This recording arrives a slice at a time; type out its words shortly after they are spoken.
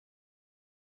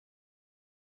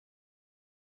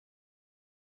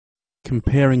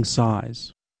comparing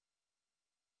size.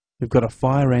 We've got a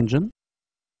fire engine,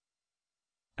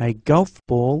 a golf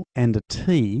ball and a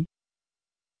tee,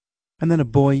 and then a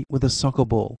boy with a soccer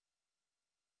ball.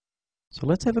 So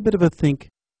let's have a bit of a think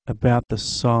about the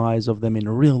size of them in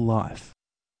real life.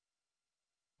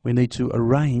 We need to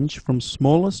arrange from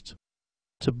smallest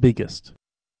to biggest.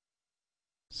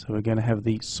 So we're going to have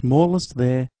the smallest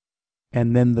there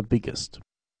and then the biggest.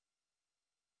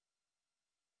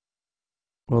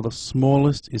 Well, the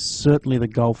smallest is certainly the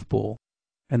golf ball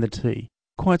and the tee,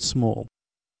 quite small.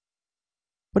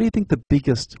 What do you think the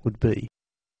biggest would be?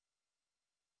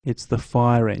 It's the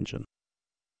fire engine.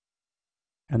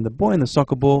 And the boy and the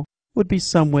soccer ball would be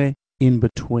somewhere in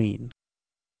between.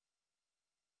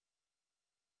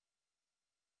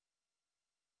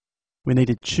 We need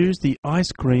to choose the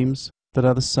ice creams that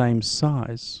are the same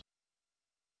size.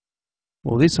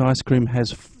 Well, this ice cream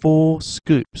has 4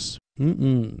 scoops.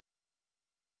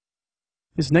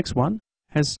 This next one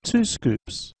has 2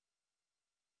 scoops.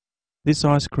 This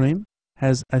ice cream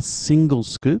has a single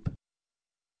scoop.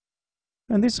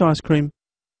 And this ice cream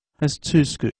has 2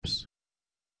 scoops.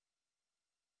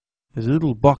 There's a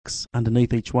little box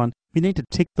underneath each one. We need to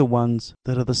tick the ones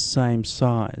that are the same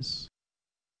size.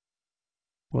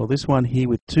 Well, this one here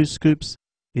with 2 scoops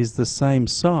is the same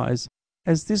size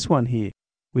as this one here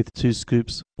with 2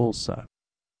 scoops also.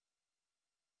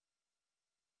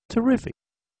 Terrific.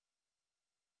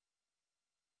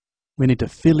 We need to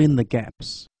fill in the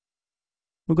gaps.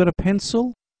 We've got a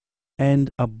pencil and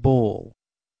a ball.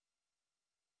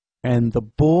 And the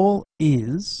ball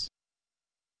is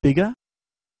bigger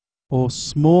or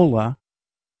smaller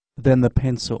than the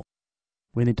pencil.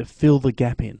 We need to fill the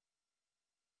gap in.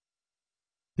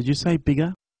 Did you say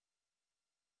bigger?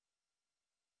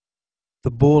 The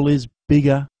ball is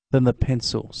bigger than the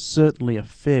pencil, certainly a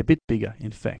fair bit bigger,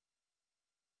 in fact.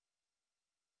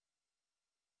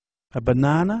 A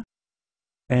banana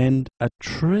and a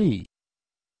tree.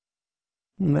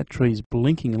 That tree's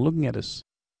blinking and looking at us.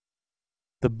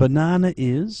 The banana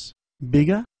is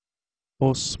bigger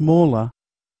or smaller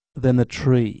than the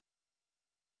tree?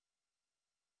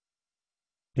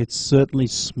 It's certainly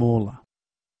smaller.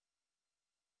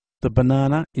 The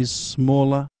banana is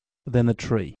smaller than the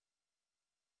tree.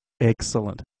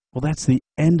 Excellent. Well, that's the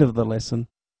end of the lesson.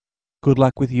 Good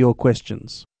luck with your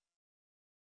questions.